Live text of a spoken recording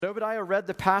Obadiah read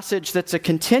the passage that's a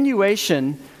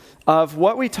continuation of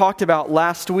what we talked about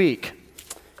last week.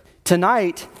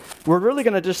 Tonight, we're really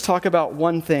going to just talk about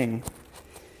one thing.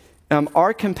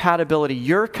 Our compatibility,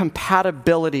 your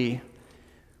compatibility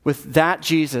with that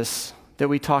Jesus that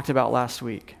we talked about last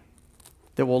week,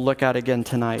 that we'll look at again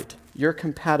tonight. Your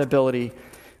compatibility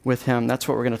with him. That's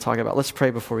what we're going to talk about. Let's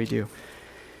pray before we do.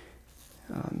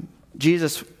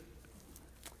 Jesus,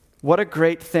 what a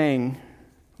great thing.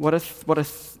 What a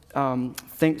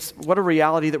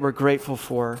reality that we're grateful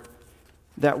for,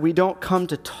 that we don't come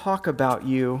to talk about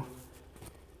you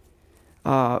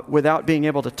without being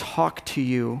able to talk to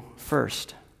you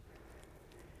first.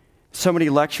 So many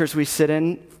lectures we sit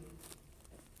in,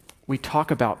 we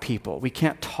talk about people. We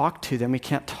can't talk to them. We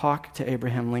can't talk to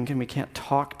Abraham Lincoln. We can't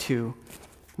talk to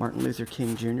Martin Luther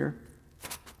King Jr.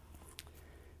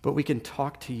 But we can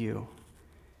talk to you.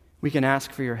 We can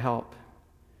ask for your help.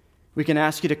 We can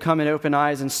ask you to come and open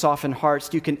eyes and soften hearts.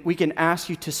 We can ask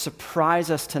you to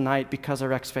surprise us tonight because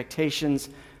our expectations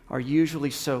are usually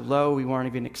so low we weren't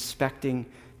even expecting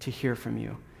to hear from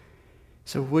you.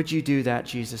 So would you do that,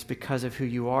 Jesus, because of who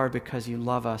you are, because you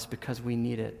love us, because we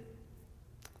need it?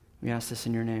 We ask this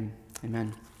in your name.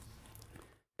 Amen.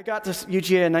 I got to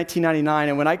UGA in 1999,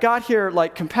 and when I got here,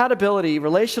 compatibility,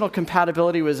 relational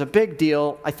compatibility was a big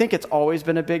deal. I think it's always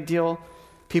been a big deal.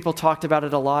 People talked about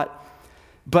it a lot.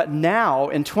 But now,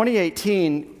 in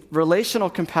 2018, relational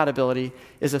compatibility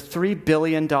is a $3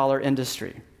 billion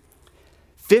industry.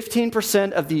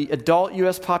 15% of the adult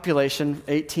U.S. population,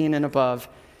 18 and above,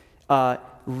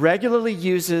 regularly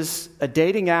uses a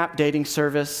dating app, dating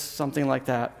service, something like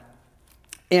that.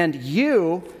 And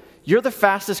you're the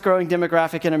fastest growing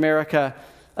demographic in America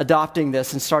adopting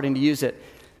this and starting to use it.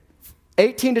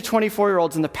 18 to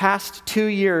 24-year-olds, in the past 2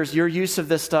 years, your use of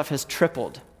this stuff has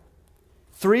tripled.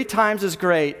 3 times as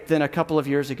great than a couple of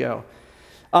years ago.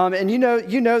 And you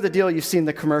know the deal. You've seen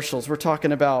the commercials. We're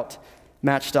talking about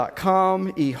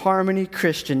Match.com, eHarmony,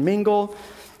 Christian Mingle.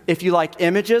 If you like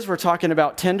images, we're talking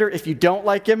about Tinder. If you don't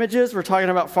like images, we're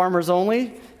talking about Farmers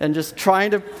Only and just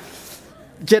trying to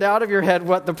get out of your head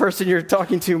what the person you're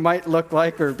talking to might look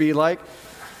like or be like.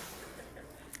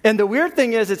 And the weird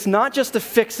thing is, it's not just a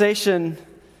fixation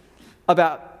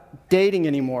about dating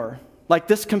anymore.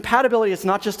 This compatibility is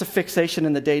not just a fixation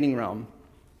in the dating realm.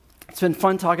 It's been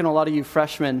fun talking to a lot of you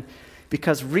freshmen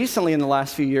because recently in the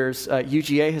last few years,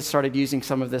 UGA has started using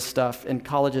some of this stuff in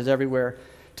colleges everywhere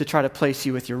to try to place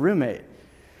you with your roommate.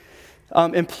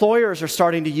 Employers are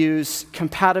starting to use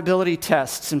compatibility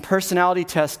tests and personality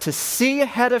tests to see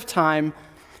ahead of time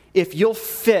if you'll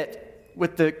fit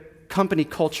with the company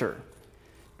culture.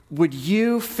 Would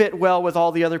you fit well with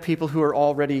all the other people who are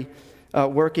already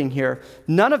working here?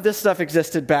 None of this stuff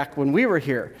existed back when we were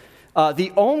here.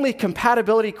 The only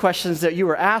compatibility questions that you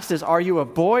were asked is, are you a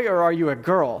boy or are you a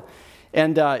girl?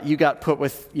 And you got put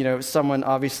with, someone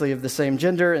obviously of the same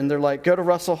gender, and they're like, go to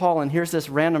Russell Hall, and here's this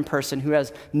random person who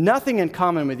has nothing in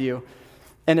common with you,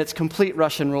 and it's complete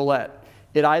Russian roulette.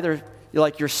 It either,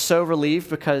 you're so relieved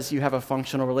because you have a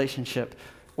functional relationship,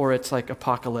 or it's like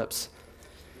apocalypse.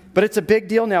 But it's a big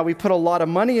deal now. We put a lot of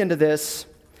money into this.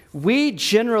 We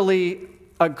generally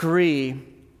agree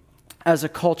as a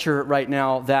culture right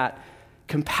now that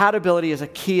compatibility is a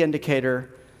key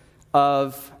indicator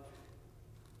of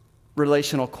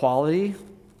relational quality,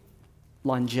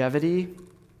 longevity,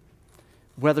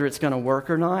 whether it's going to work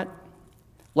or not.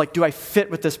 Do I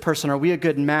fit with this person? Are we a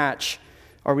good match?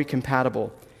 Are we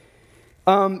compatible?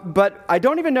 But I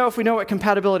don't even know if we know what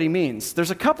compatibility means.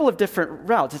 There's a couple of different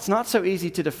routes. It's not so easy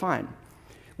to define.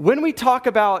 When we talk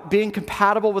about being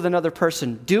compatible with another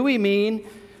person, do we mean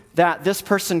that this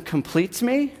person completes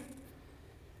me?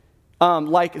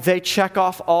 They check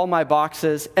off all my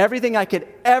boxes, everything I could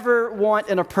ever want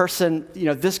in a person,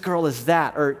 this girl is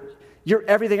that, or you're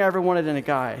everything I ever wanted in a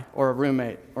guy or a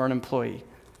roommate or an employee.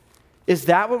 Is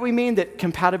that what we mean, that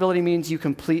compatibility means you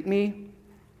complete me?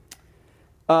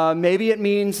 Maybe it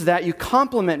means that you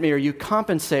complement me or you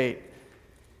compensate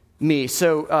me.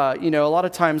 So, a lot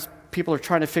of times people are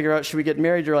trying to figure out, should we get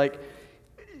married? You're like,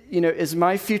 is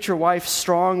my future wife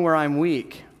strong where I'm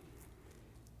weak?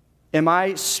 Am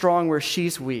I strong where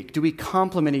she's weak? Do we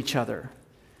complement each other?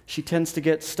 She tends to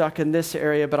get stuck in this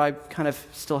area, but I kind of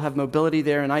still have mobility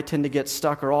there, and I tend to get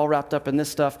stuck or all wrapped up in this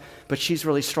stuff, but she's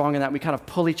really strong in that. We kind of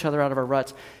pull each other out of our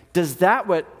ruts. Is that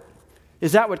what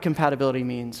compatibility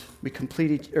means? We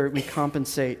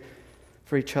compensate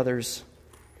for each other's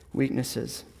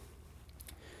weaknesses.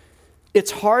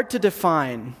 It's hard to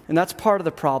define, and that's part of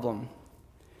the problem.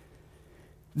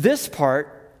 This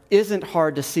part isn't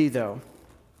hard to see, though.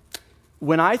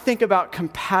 When I think about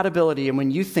compatibility and when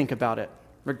you think about it,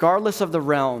 regardless of the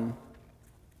realm,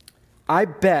 I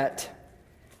bet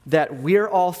that we're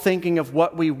all thinking of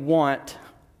what we want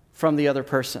from the other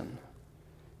person,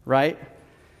 right?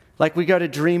 Like we go to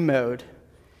dream mode,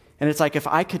 and it's like, if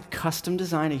I could custom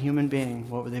design a human being,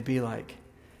 what would they be like?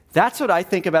 That's what I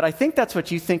think about. I think that's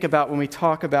what you think about when we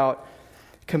talk about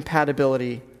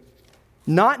compatibility.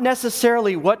 Not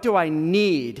necessarily, what do I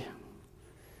need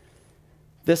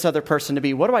this other person to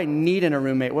be? What do I need in a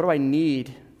roommate? What do I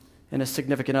need in a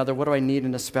significant other? What do I need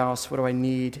in a spouse? What do I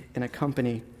need in a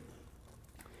company?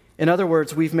 In other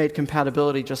words, we've made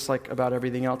compatibility, just like about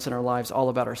everything else in our lives, all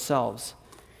about ourselves.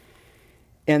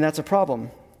 And that's a problem.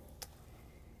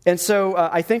 And so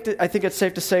I think it's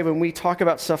safe to say when we talk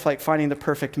about stuff like finding the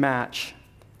perfect match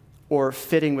or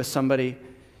fitting with somebody,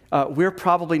 we're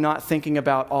probably not thinking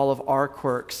about all of our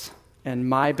quirks and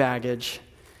my baggage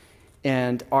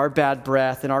and our bad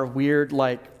breath and our weird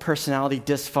personality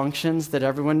dysfunctions that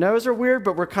everyone knows are weird,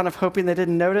 but we're kind of hoping they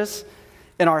didn't notice,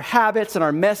 and our habits and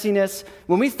our messiness.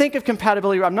 When we think of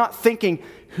compatibility, I'm not thinking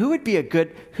who would be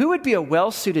a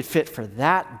well-suited fit for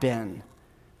that bin.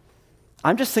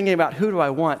 I'm just thinking about who do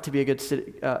I want to be a good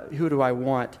who do I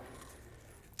want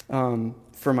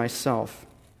for myself.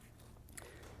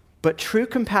 But true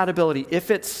compatibility,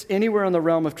 if it's anywhere in the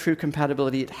realm of true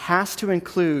compatibility, it has to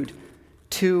include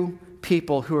two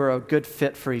people who are a good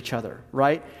fit for each other,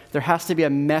 right? There has to be a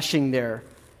meshing there.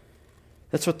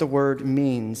 That's what the word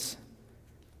means.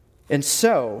 And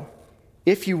so,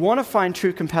 if you want to find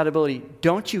true compatibility,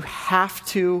 don't you have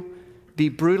to be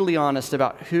brutally honest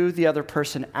about who the other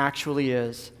person actually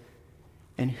is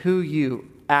and who you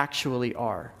actually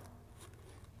are?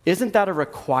 Isn't that a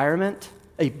requirement,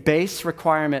 a base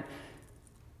requirement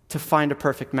to find a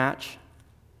perfect match?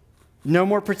 No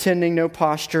more pretending, no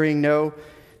posturing, no,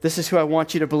 this is who I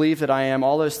want you to believe that I am.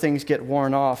 All those things get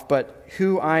worn off, but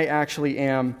who I actually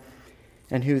am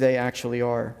and who they actually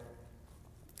are.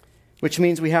 Which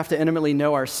means we have to intimately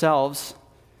know ourselves,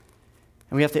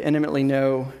 and we have to intimately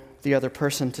know the other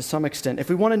person to some extent. If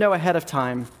we want to know ahead of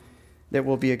time, that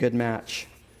will be a good match.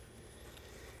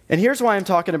 And here's why I'm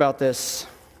talking about this,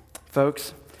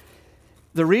 folks.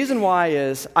 The reason why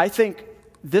is I think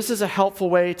this is a helpful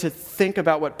way to think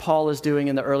about what Paul is doing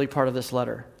in the early part of this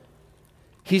letter.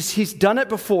 He's done it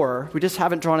before, we just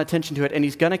haven't drawn attention to it, and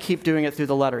he's going to keep doing it through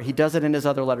the letter. He does it in his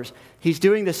other letters. He's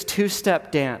doing this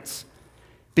two-step dance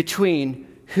between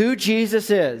who Jesus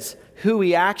is, who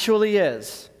he actually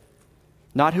is,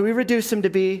 not who we reduce him to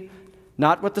be,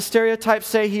 not what the stereotypes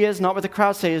say he is, not what the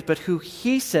crowd say he is, but who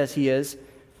he says he is.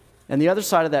 And the other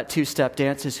side of that two-step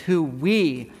dance is who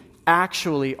we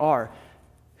actually are,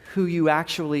 who you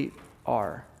actually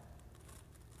are,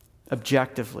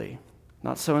 objectively.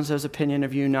 Not so-and-so's opinion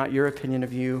of you, not your opinion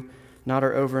of you, not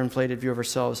our overinflated view of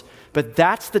ourselves. But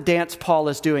that's the dance Paul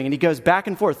is doing. And he goes back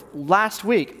and forth. Last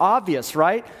week, obvious,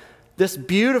 right? This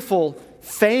beautiful,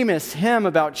 famous hymn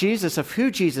about Jesus, of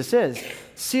who Jesus is.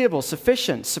 Seeable,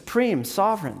 sufficient, supreme,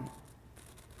 sovereign.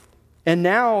 And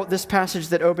now this passage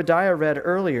that Obadiah read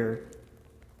earlier,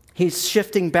 he's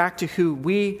shifting back to who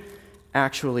we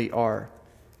actually are.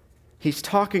 He's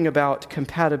talking about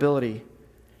compatibility.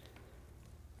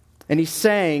 And he's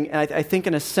saying, and I think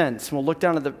in a sense, and we'll look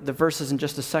down at the verses in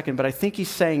just a second, but I think he's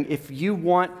saying if you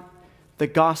want the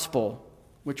gospel,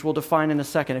 which we'll define in a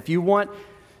second, if you want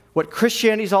what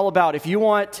Christianity is all about, if you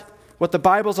want what the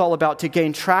Bible's all about to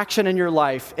gain traction in your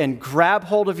life and grab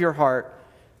hold of your heart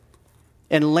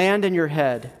and land in your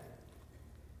head,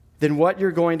 then what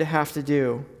you're going to have to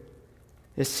do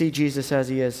is see Jesus as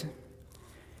he is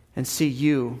and see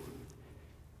you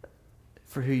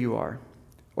for who you are.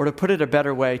 Or to put it a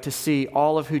better way, to see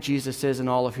all of who Jesus is and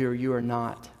all of who you are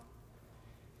not.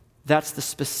 That's the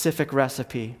specific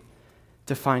recipe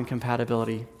to find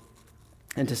compatibility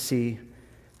and to see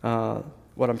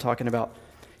what I'm talking about.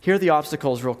 Here are the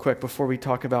obstacles real quick before we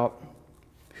talk about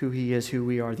who he is, who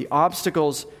we are. The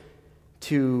obstacles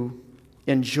to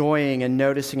enjoying and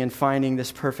noticing and finding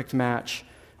this perfect match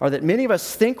are that many of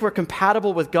us think we're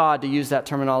compatible with God, to use that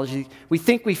terminology. We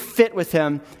think we fit with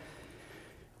him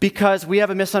because we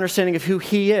have a misunderstanding of who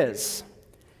he is.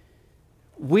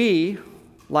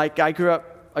 I grew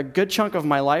up a good chunk of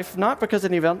my life, not because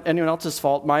of anyone else's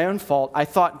fault, my own fault. I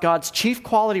thought God's chief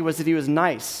quality was that he was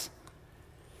nice.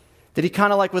 That he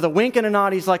kind of with a wink and a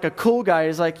nod, he's like a cool guy.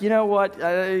 He's like, you know what,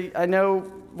 I know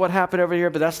what happened over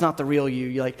here, but that's not the real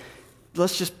you.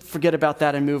 Let's just forget about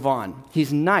that and move on.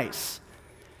 He's nice.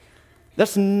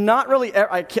 That's not really,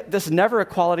 this is never a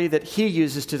quality that he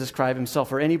uses to describe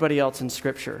himself or anybody else in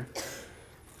Scripture.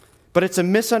 But it's a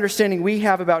misunderstanding we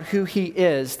have about who he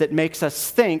is that makes us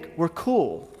think we're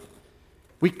cool.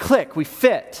 We click, we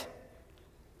fit.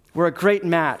 We're a great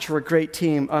match. We're a great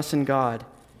team, us and God.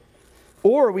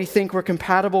 Or we think we're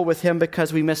compatible with him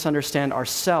because we misunderstand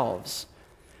ourselves.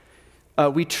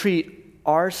 We treat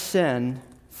our sin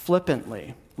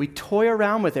flippantly. We toy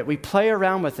around with it. We play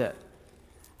around with it.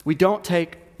 We don't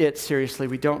take it seriously.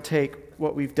 We don't take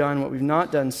what we've done, what we've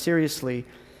not done seriously.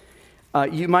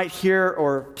 You might hear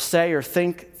or say or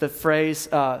think the phrase,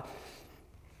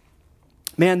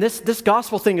 man, this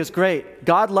gospel thing is great.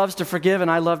 God loves to forgive and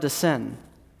I love to sin.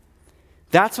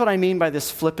 That's what I mean by this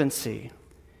flippancy.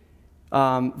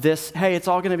 Hey, it's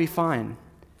all going to be fine.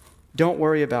 Don't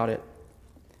worry about it.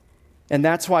 And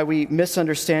that's why we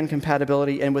misunderstand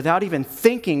compatibility, and without even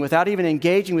thinking, without even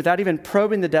engaging, without even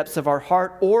probing the depths of our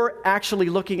heart or actually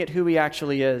looking at who he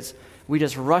actually is, we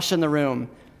just rush in the room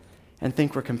and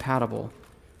think we're compatible.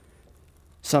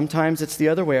 Sometimes it's the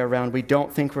other way around. We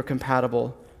don't think we're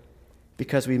compatible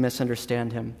because we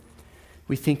misunderstand him.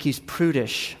 We think he's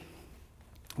prudish.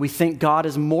 We think God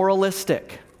is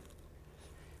moralistic.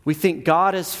 We think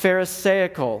God is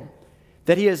pharisaical,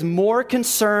 that he is more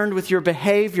concerned with your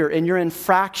behavior and your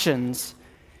infractions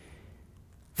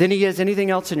than he is anything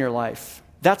else in your life.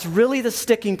 That's really the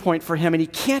sticking point for him, and he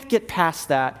can't get past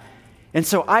that. And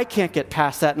so I can't get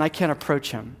past that, and I can't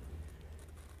approach him.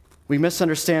 We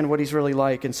misunderstand what he's really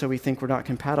like, and so we think we're not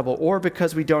compatible. Or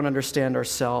because we don't understand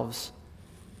ourselves.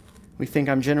 We think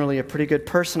I'm generally a pretty good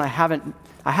person. I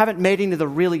haven't made any of the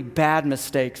really bad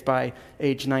mistakes by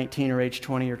age 19 or age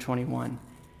 20 or 21.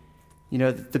 You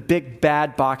know, the big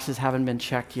bad boxes haven't been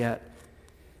checked yet.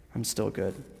 I'm still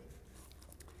good.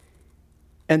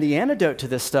 And the antidote to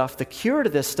this stuff, the cure to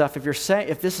this stuff,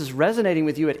 if this is resonating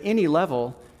with you at any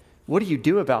level, what do you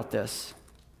do about this?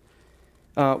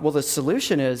 Well, the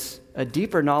solution is a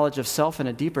deeper knowledge of self and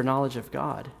a deeper knowledge of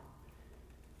God.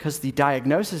 Because the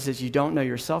diagnosis is you don't know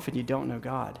yourself and you don't know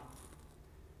God.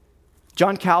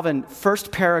 John Calvin,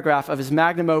 first paragraph of his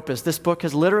magnum opus, this book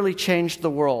has literally changed the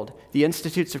world, The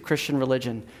Institutes of Christian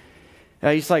Religion.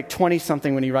 He's like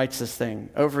 20-something when he writes this thing.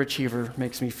 Overachiever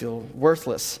makes me feel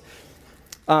worthless.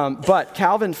 But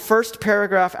Calvin, first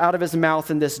paragraph out of his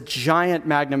mouth in this giant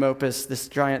magnum opus, this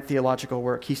giant theological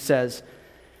work, he says,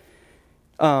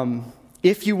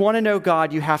 if you want to know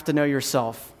God, you have to know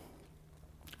yourself.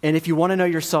 And if you want to know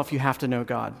yourself, you have to know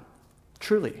God.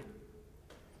 Truly.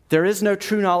 There is no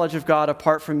true knowledge of God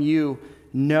apart from you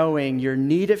knowing your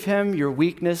need of him, your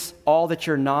weakness, all that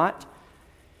you're not.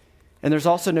 And there's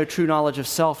also no true knowledge of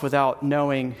self without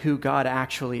knowing who God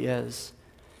actually is.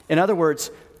 In other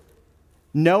words,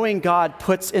 knowing God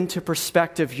puts into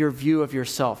perspective your view of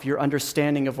yourself, your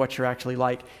understanding of what you're actually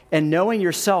like. And knowing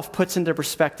yourself puts into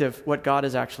perspective what God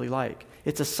is actually like.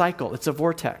 It's a cycle. It's a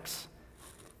vortex.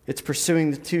 It's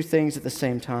pursuing the two things at the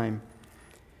same time.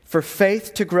 For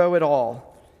faith to grow at all,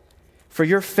 for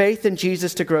your faith in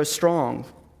Jesus to grow strong,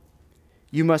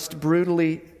 you must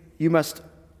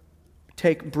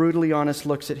take brutally honest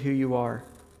looks at who you are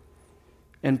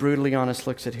and brutally honest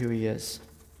looks at who he is.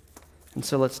 And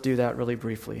so let's do that really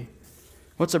briefly.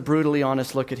 What's a brutally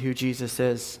honest look at who Jesus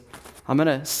is? I'm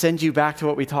going to send you back to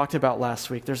what we talked about last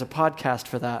week. There's a podcast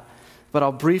for that, but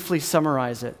I'll briefly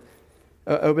summarize it.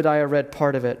 Obadiah read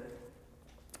part of it.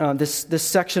 This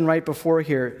section right before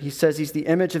here, he says he's the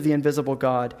image of the invisible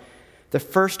God, the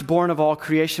firstborn of all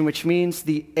creation, which means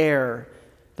the heir.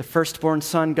 The firstborn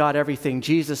son got everything.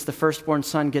 Jesus, the firstborn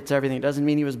son, gets everything. It doesn't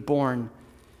mean he was born.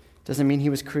 It doesn't mean he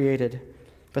was created,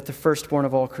 but the firstborn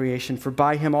of all creation. For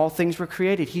by him all things were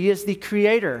created. He is the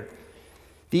creator,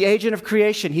 the agent of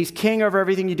creation. He's king over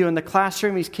everything you do in the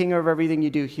classroom. He's king over everything you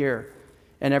do here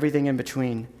and everything in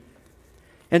between.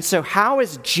 And so how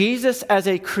is Jesus as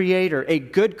a creator, a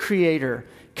good creator,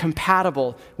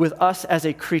 compatible with us as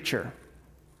a creature?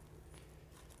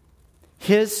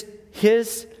 His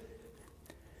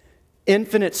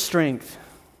infinite strength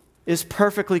is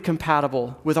perfectly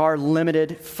compatible with our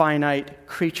limited, finite,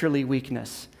 creaturely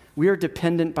weakness. We are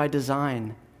dependent by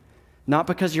design. Not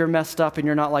because you're messed up and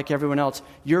you're not like everyone else.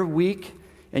 You're weak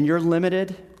and you're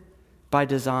limited by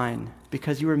design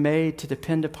because you were made to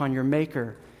depend upon your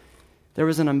Maker. There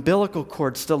was an umbilical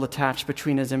cord still attached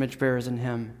between his image bearers and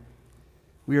him.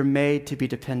 We are made to be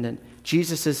dependent.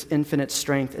 Jesus' infinite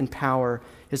strength and power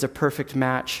is a perfect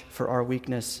match for our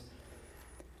weakness.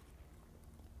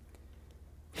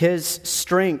 His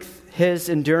strength, his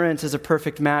endurance is a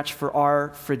perfect match for our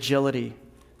fragility.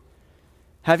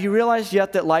 Have you realized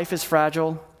yet that life is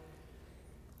fragile?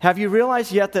 Have you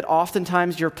realized yet that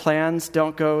oftentimes your plans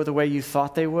don't go the way you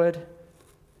thought they would?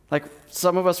 Like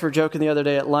some of us were joking the other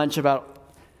day at lunch about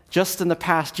just in the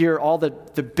past year, all the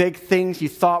big things you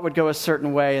thought would go a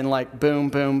certain way and like boom,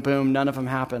 boom, boom, none of them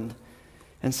happened.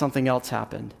 And something else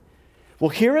happened. Well,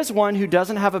 here is one who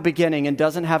doesn't have a beginning and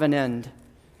doesn't have an end.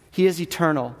 He is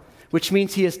eternal, which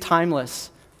means he is timeless,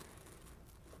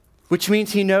 which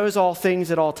means he knows all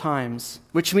things at all times,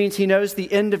 which means he knows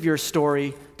the end of your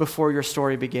story before your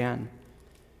story began.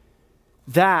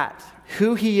 That,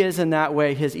 who he is in that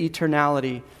way, his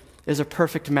eternality, is a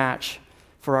perfect match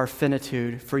for our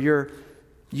finitude, for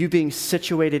you being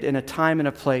situated in a time and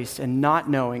a place and not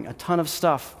knowing a ton of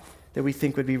stuff that we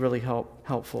think would be really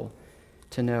helpful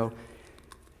to know.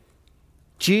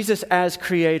 Jesus as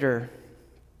creator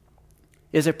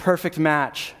is a perfect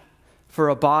match for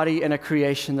a body and a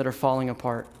creation that are falling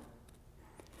apart.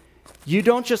 You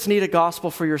don't just need a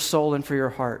gospel for your soul and for your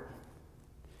heart.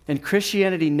 And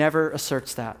Christianity never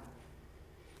asserts that.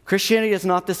 Christianity is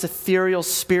not this ethereal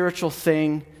spiritual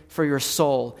thing for your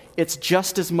soul. It's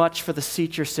just as much for the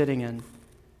seat you're sitting in.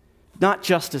 Not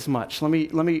just as much. Let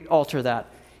me alter that.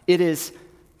 It is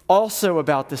also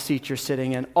about the seat you're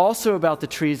sitting in, also about the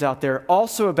trees out there,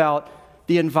 also about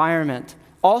the environment,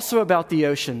 also about the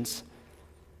oceans,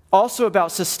 also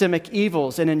about systemic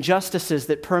evils and injustices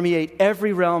that permeate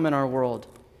every realm in our world.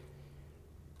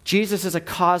 Jesus is a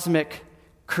cosmic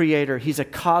creator. He's a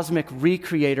cosmic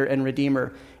recreator and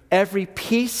redeemer. Every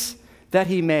piece that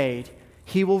he made,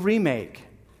 he will remake,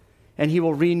 and he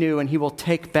will renew, and he will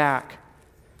take back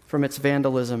from its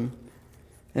vandalism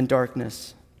and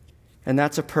darkness. And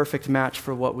that's a perfect match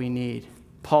for what we need.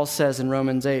 Paul says in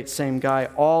Romans 8, same guy,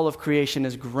 all of creation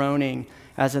is groaning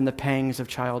as in the pangs of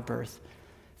childbirth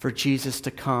for Jesus to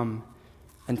come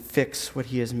and fix what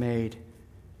he has made.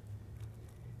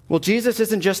 Well, Jesus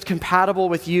isn't just compatible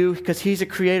with you because he's a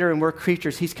creator and we're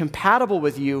creatures. He's compatible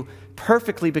with you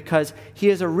perfectly because he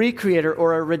is a recreator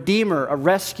or a redeemer, a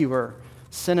rescuer,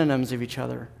 synonyms of each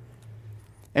other.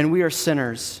 And we are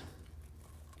sinners.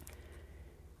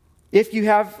 If you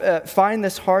find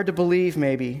this hard to believe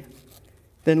maybe,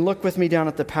 then look with me down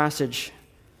at the passage.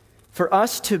 For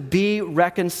us to be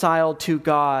reconciled to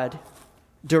God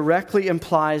directly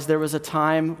implies there was a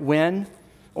time when,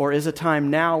 or is a time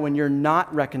now when you're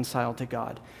not reconciled to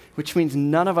God, which means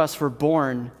none of us were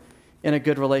born in a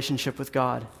good relationship with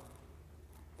God.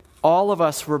 All of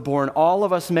us were born, all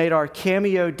of us made our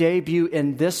cameo debut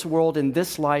in this world, in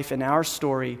this life, in our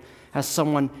story, as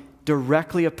someone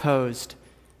directly opposed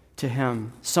to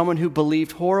him, someone who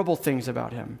believed horrible things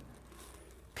about him,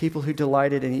 people who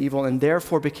delighted in evil and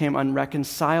therefore became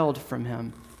unreconciled from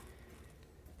him.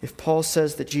 If Paul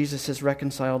says that Jesus has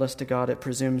reconciled us to God, it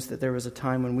presumes that there was a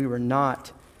time when we were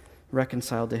not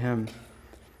reconciled to him.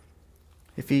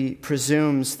 If he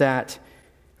presumes that,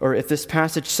 or if this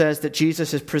passage says that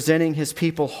Jesus is presenting his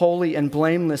people holy and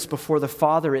blameless before the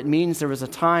Father, it means there was a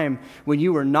time when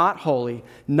you were not holy,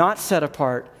 not set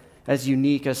apart as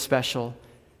unique, as special,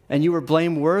 and you were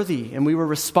blameworthy, and we were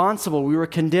responsible, we were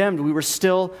condemned,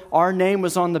 our name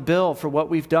was on the bill for what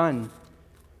we've done.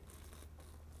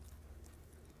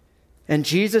 And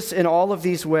Jesus, in all of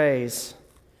these ways,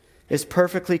 is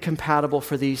perfectly compatible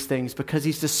for these things because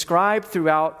he's described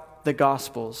throughout the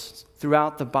Gospels,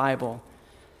 throughout the Bible,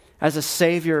 as a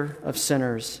savior of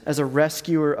sinners, as a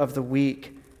rescuer of the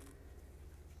weak,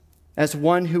 as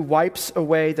one who wipes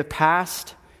away the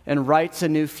past and writes a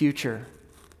new future.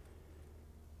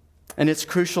 And it's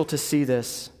crucial to see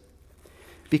this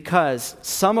because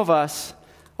some of us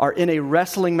are in a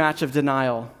wrestling match of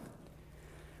denial.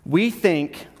 We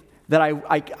think that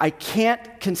I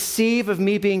can't conceive of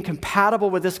me being compatible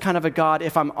with this kind of a God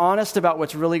if I'm honest about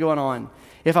what's really going on.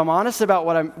 If I'm honest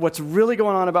about what's really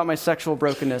going on about my sexual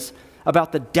brokenness,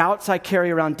 about the doubts I carry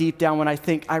around deep down when I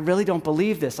think, I really don't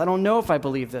believe this. I don't know if I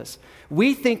believe this.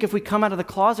 We think if we come out of the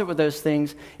closet with those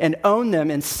things and own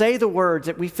them and say the words,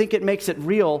 that we think it makes it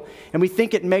real and we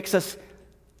think it makes us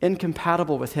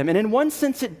incompatible with him. And in one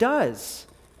sense it does.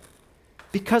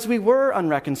 Because we were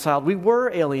unreconciled, we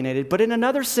were alienated. But in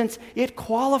another sense, it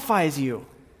qualifies you.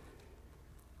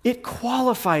 It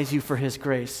qualifies you for his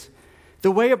grace. The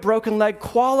way a broken leg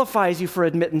qualifies you for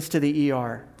admittance to the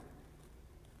ER.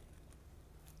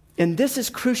 And this is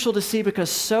crucial to see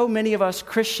because so many of us,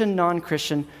 Christian,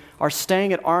 non-Christian, are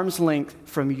staying at arm's length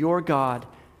from your God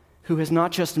who has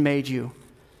not just made you,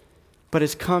 but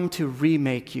has come to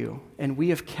remake you. And we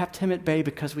have kept him at bay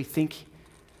because we think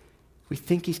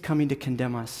he's coming to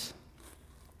condemn us,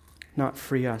 not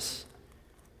free us.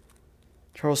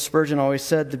 Charles Spurgeon always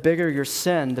said, the bigger your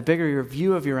sin, the bigger your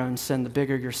view of your own sin, the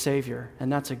bigger your Savior.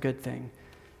 And that's a good thing.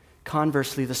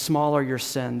 Conversely, the smaller your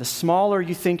sin, the smaller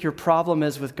you think your problem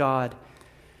is with God,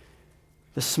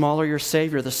 the smaller your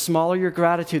Savior, the smaller your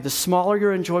gratitude, the smaller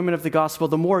your enjoyment of the gospel,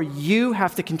 the more you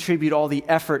have to contribute all the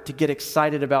effort to get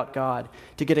excited about God,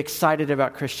 to get excited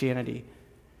about Christianity.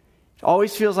 It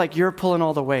always feels like you're pulling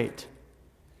all the weight.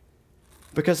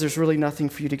 because there's really nothing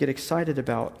for you to get excited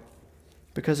about,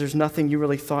 because there's nothing you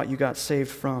really thought you got saved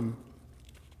from.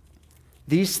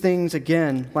 These things,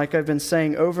 again, like I've been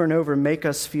saying over and over, make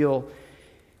us feel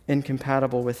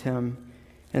incompatible with Him.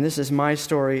 And this is my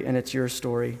story, and it's your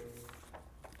story.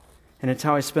 And it's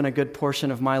how I spent a good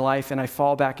portion of my life, and I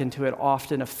fall back into it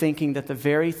often, of thinking that the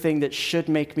very thing that should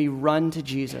make me run to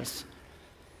Jesus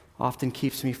often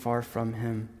keeps me far from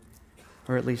Him,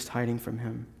 or at least hiding from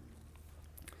Him.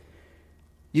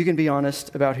 You can be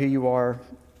honest about who you are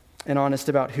and honest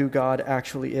about who God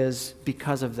actually is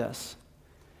because of this.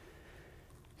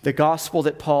 The gospel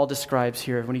that Paul describes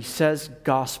here, when he says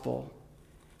gospel,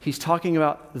 he's talking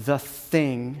about the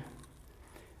thing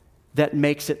that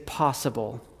makes it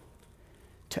possible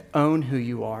to own who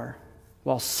you are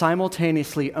while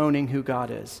simultaneously owning who God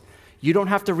is. You don't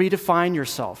have to redefine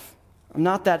yourself. I'm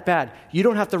not that bad. You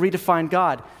don't have to redefine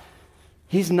God.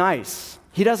 He's nice.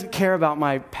 He doesn't care about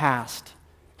my past.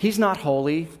 He's not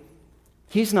holy.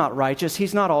 He's not righteous.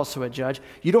 He's not also a judge.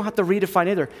 You don't have to redefine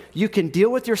either. You can deal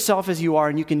with yourself as you are,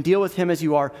 and you can deal with Him as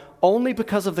you are only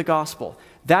because of the gospel.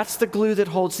 That's the glue that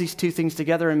holds these two things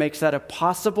together and makes that a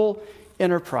possible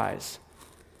enterprise.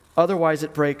 Otherwise,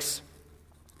 it breaks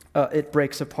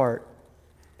apart.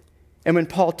 And when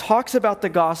Paul talks about the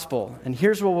gospel, and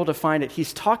here's where we'll define it,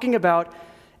 he's talking about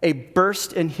a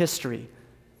burst in history.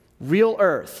 Real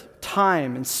earth,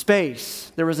 time and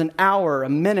space. There was an hour, a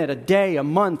minute, a day, a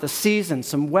month, a season,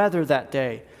 some weather that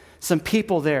day, some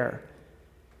people there.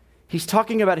 He's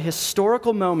talking about a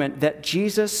historical moment that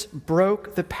Jesus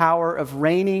broke the power of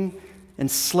reigning,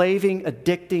 enslaving,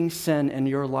 addicting sin in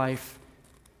your life,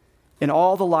 in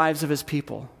all the lives of His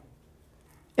people.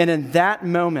 And in that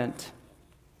moment,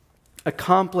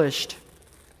 accomplished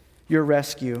your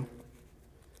rescue.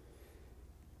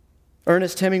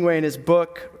 Ernest Hemingway, in his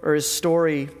book or his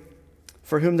story,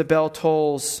 For Whom the Bell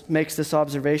Tolls, makes this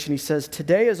observation. He says,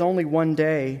 "Today is only one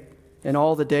day in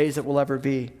all the days that will ever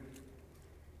be.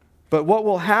 But what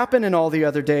will happen in all the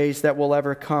other days that will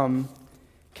ever come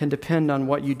can depend on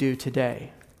what you do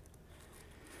today."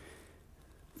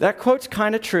 That quote's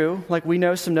kind of true. Like, we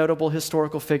know some notable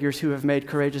historical figures who have made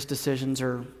courageous decisions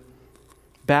or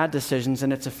bad decisions,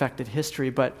 and it's affected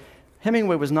history. But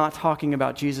Hemingway was not talking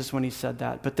about Jesus when he said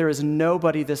that. But there is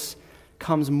nobody this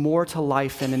comes more to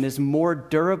life in and is more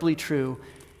durably true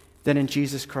than in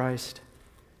Jesus Christ.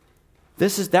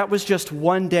 That was just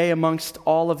one day amongst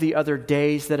all of the other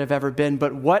days that have ever been.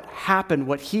 But what happened,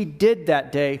 what He did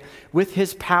that day with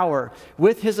His power,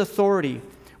 with His authority,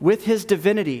 with His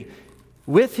divinity,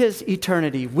 with His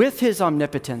eternity, with His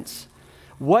omnipotence,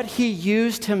 what He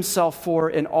used Himself for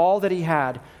in all that He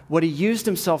had, what He used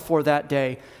Himself for that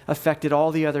day affected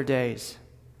all the other days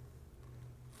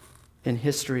in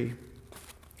history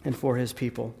and for His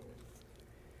people.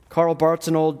 Karl Barth's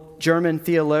an old German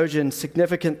theologian,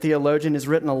 significant theologian, has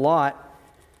written a lot.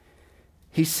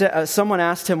 He said, someone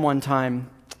asked him one time,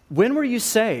 "When were you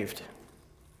saved?"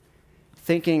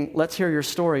 Thinking, let's hear your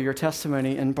story, your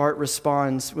testimony. And Barth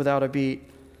responds without a beat,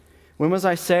 "When was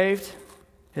I saved?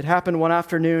 It happened one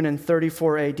afternoon in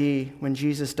 34 AD when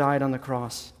Jesus died on the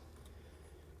cross."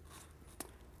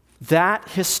 That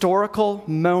historical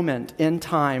moment in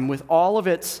time, with all of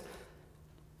its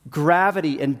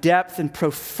gravity and depth and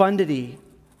profundity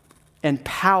and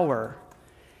power,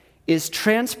 is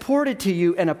transported to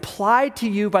you and applied to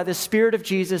you by the Spirit of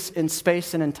Jesus in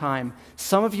space and in time.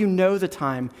 Some of you know the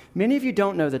time. Many of you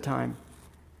don't know the time.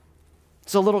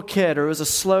 It's a little kid, or it was a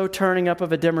slow turning up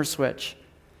of a dimmer switch.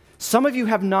 Some of you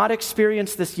have not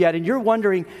experienced this yet, and you're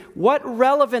wondering, what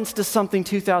relevance does something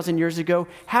 2,000 years ago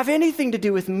have anything to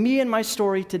do with me and my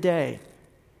story today?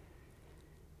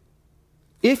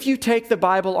 If you take the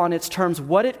Bible on its terms,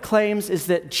 what it claims is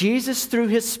that Jesus, through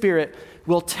His Spirit,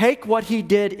 will take what He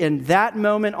did in that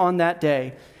moment on that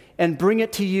day and bring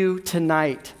it to you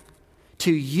tonight,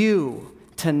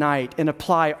 and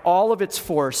apply all of its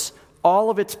force, all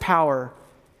of its power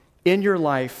in your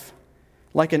life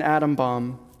like an atom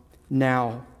bomb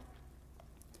now.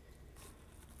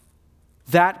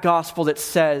 That gospel that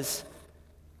says,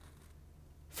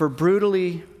 for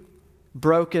brutally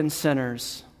broken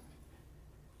sinners,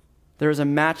 there is a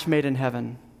match made in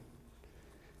heaven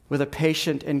with a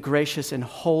patient and gracious and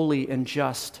holy and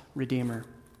just Redeemer.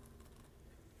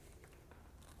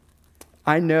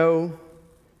 I know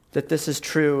that this is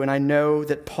true, and I know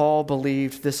that Paul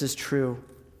believed this is true,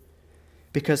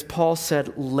 because Paul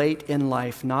said late in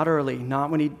life, not early,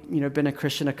 not when he'd been a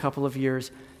Christian a couple of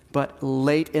years, but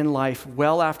late in life,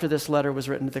 well after this letter was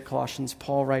written to the Colossians,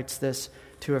 Paul writes this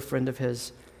to a friend of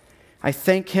his. "I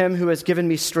thank Him who has given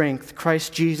me strength,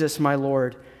 Christ Jesus my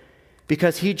Lord,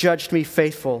 because He judged me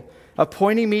faithful,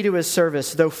 appointing me to his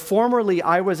service, though formerly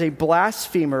I was a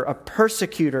blasphemer, a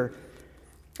persecutor,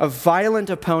 a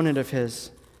violent opponent of his.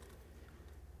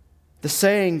 The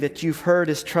saying that you've heard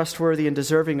is trustworthy and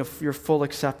deserving of your full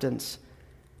acceptance.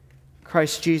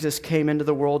 Christ Jesus came into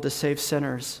the world to save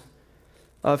sinners,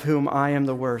 of whom I am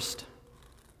the worst.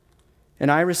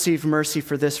 And I received mercy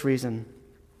for this reason,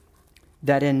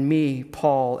 that in me,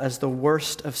 Paul, as the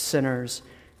worst of sinners,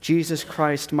 Jesus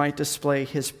Christ might display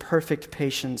his perfect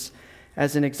patience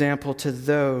as an example to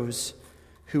those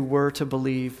who were to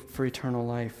believe for eternal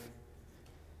life.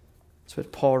 That's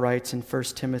what Paul writes in 1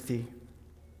 Timothy.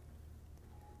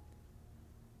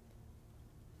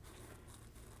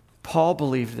 Paul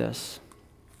believed this.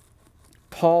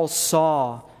 Paul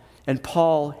saw and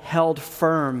Paul held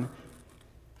firm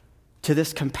to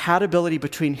this compatibility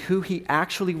between who he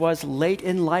actually was late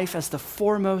in life as the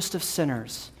foremost of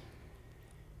sinners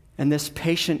and this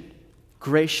patient,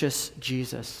 gracious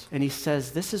Jesus. And he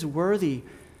says, this is worthy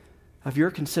of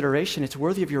your consideration. It's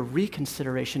worthy of your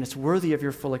reconsideration. It's worthy of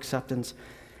your full acceptance.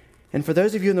 And for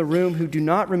those of you in the room who do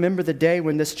not remember the day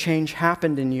when this change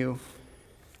happened in you,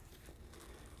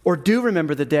 or do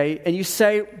remember the day, and you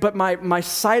say, but my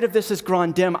sight of this has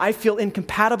grown dim. I feel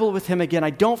incompatible with him again. I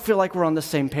don't feel like we're on the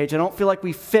same page. I don't feel like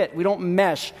we fit. We don't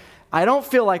mesh. I don't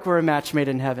feel like we're a match made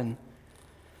in heaven.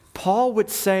 Paul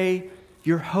would say,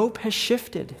 your hope has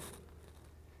shifted.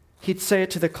 He'd say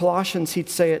it to the Colossians. He'd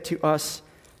say it to us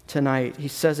tonight. He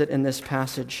says it in this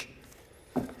passage.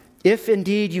 If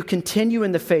indeed you continue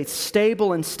in the faith,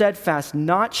 stable and steadfast,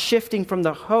 not shifting from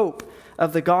the hope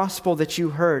of the gospel that you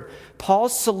heard.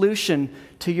 Paul's solution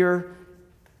to your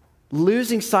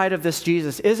losing sight of this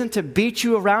Jesus isn't to beat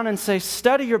you around and say,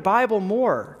 study your Bible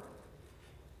more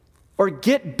or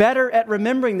get better at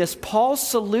remembering this. Paul's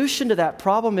solution to that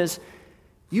problem is,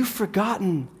 you've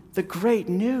forgotten the great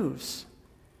news.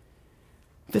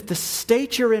 That the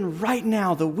state you're in right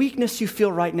now, the weakness you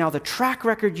feel right now, the track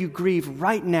record you grieve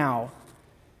right now,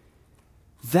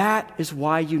 that is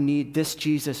why you need this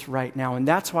Jesus right now. And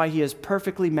that's why he is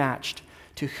perfectly matched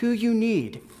to who you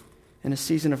need in a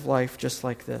season of life just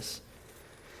like this.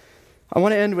 I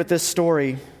want to end with this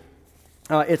story.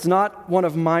 It's not one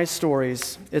of my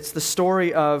stories. It's the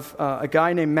story of a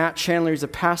guy named Matt Chandler. He's a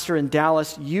pastor in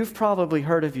Dallas. You've probably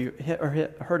heard of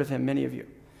him, many of you.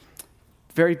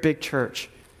 Very big church,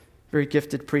 very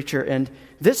gifted preacher. And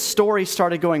this story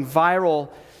started going viral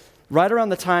right around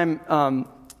the time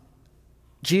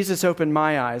Jesus opened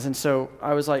my eyes. And so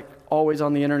I was like always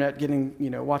on the internet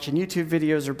watching YouTube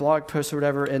videos or blog posts or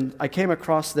whatever. And I came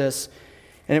across this,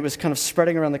 and it was kind of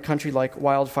spreading around the country like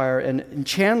wildfire. And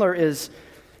Chandler is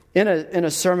in a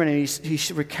sermon, and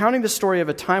he's recounting the story of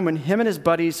a time when him and his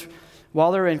buddies,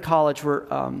 while they were in college, were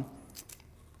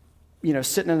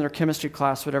sitting in their chemistry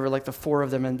class, whatever, like the four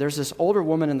of them. And there's this older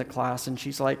woman in the class, and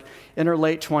she's like in her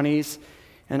late 20s.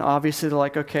 And obviously they're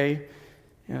like, okay,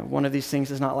 one of these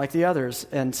things is not like the others.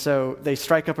 And so they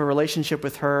strike up a relationship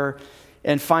with her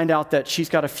and find out that she's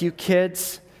got a few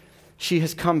kids. She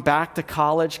has come back to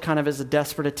college kind of as a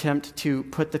desperate attempt to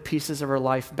put the pieces of her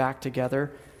life back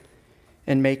together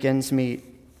and make ends meet.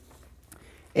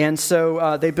 And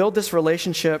so they build this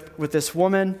relationship with this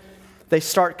woman. They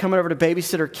start coming over to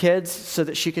babysit her kids so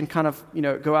that she can kind of,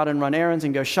 go out and run errands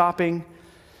and go shopping.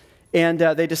 And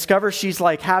they discover she's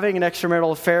like having an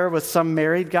extramarital affair with some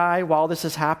married guy while this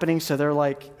is happening. So they're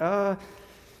like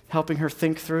helping her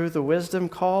think through the wisdom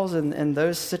calls and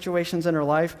those situations in her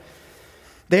life.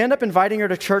 They end up inviting her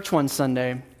to church one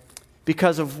Sunday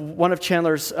because of one of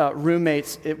Chandler's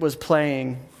roommates. It was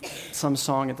playing some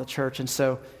song at the church. And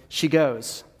so she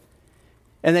goes.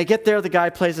 And they get there. The guy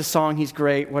plays a song. He's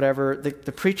great, whatever.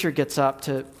 The preacher gets up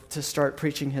to start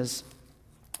preaching his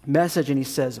message, and he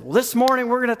says, well, this morning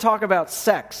we're going to talk about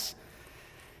sex.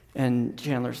 And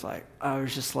Chandler's like, I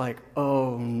was just like,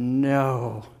 oh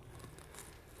no.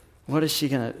 What is she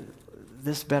going to,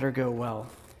 this better go well.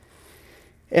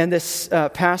 And this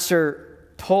pastor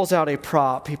pulls out a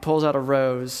prop. He pulls out a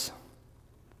rose.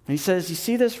 And he says, you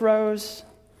see this rose?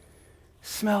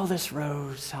 Smell this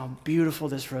rose, how beautiful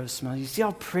this rose smells. You see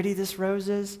how pretty this rose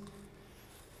is?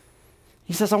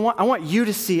 He says, I want you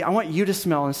to see, I want you to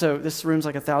smell. And so this room's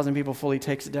like 1,000 people full. He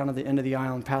takes it down to the end of the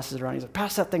aisle and passes it around. He's like,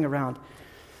 pass that thing around.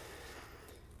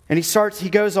 And he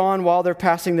goes on while they're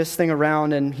passing this thing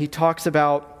around, and he talks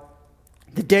about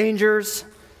the dangers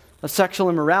of sexual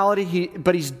immorality.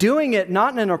 But he's doing it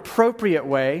not in an appropriate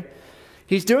way.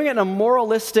 He's doing it in a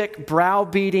moralistic,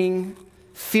 browbeating,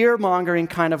 fear-mongering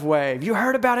kind of way. Have you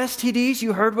heard about STDs?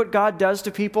 You heard what God does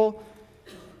to people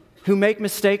who make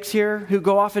mistakes here, who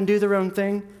go off and do their own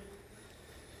thing?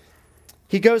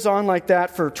 He goes on like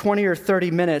that for 20 or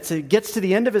 30 minutes. He gets to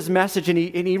the end of his message, and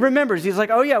he remembers. He's like,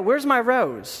 oh, yeah, where's my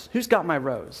rose? Who's got my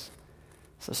rose?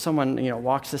 So someone,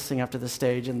 walks this thing up to the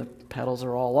stage, and the petals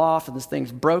are all off, and this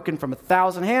thing's broken from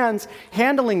 1,000 hands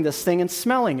handling this thing and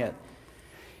smelling it.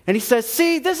 And he says,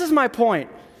 see, this is my point.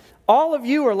 All of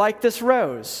you are like this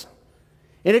rose.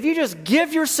 And if you just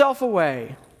give yourself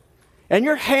away, and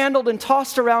you're handled and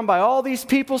tossed around by all these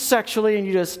people sexually, and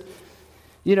you just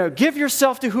give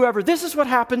yourself to whoever, this is what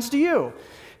happens to you.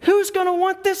 Who's going to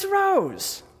want this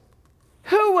rose?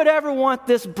 Who would ever want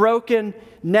this broken,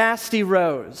 nasty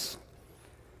rose?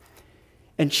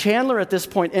 And Chandler, at this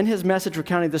point, in his message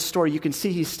recounting this story, you can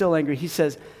see he's still angry. He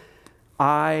says,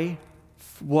 I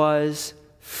was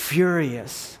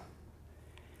furious.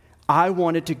 I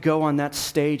wanted to go on that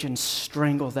stage and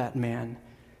strangle that man.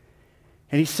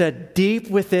 And he said, deep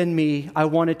within me, I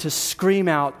wanted to scream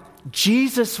out,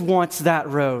 Jesus wants that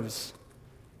rose.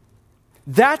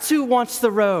 That's who wants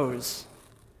the rose.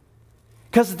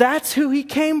 Because that's who he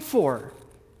came for.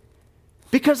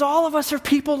 Because all of us are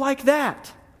people like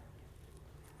that.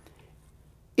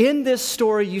 In this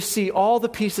story, you see all the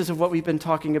pieces of what we've been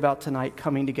talking about tonight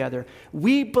coming together.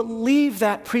 We believe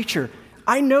that preacher.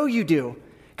 I know you do.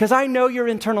 Because I know your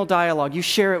internal dialogue. You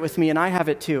share it with me, and I have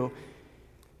it too.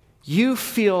 You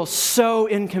feel so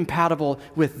incompatible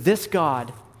with this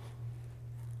God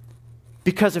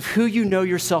because of who you know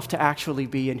yourself to actually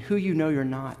be and who you know you're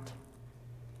not.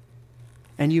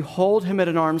 And you hold him at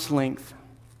an arm's length.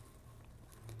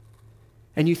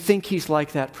 And you think he's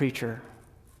like that preacher.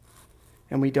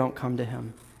 And we don't come to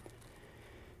him.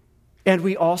 And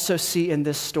we also see in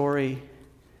this story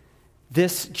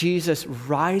this Jesus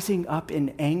rising up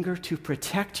in anger to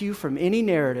protect you from any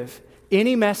narrative,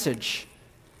 any message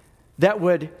that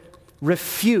would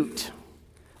refute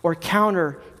or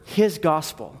counter his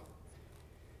gospel.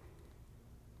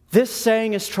 This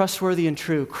saying is trustworthy and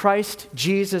true. Christ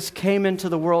Jesus came into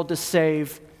the world to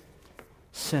save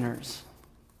sinners.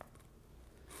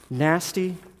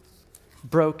 Nasty,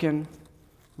 broken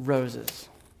roses.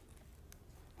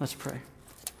 Let's pray.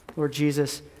 Lord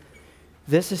Jesus,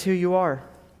 this is who you are.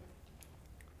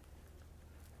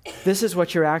 This is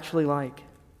what you're actually like.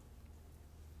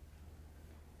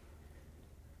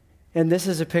 And this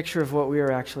is a picture of what we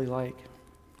are actually like.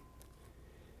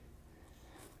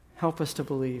 Help us to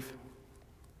believe.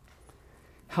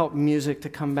 Help music to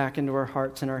come back into our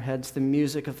hearts and our heads, the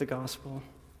music of the gospel.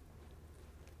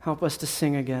 Help us to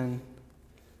sing again.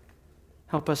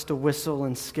 Help us to whistle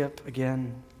and skip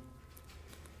again.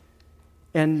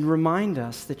 And remind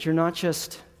us that you're not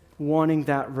just wanting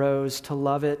that rose to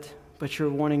love it, but you're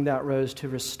wanting that rose to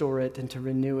restore it and to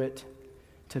renew it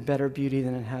to better beauty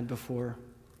than it had before.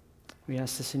 We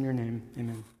ask this in your name.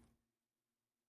 Amen.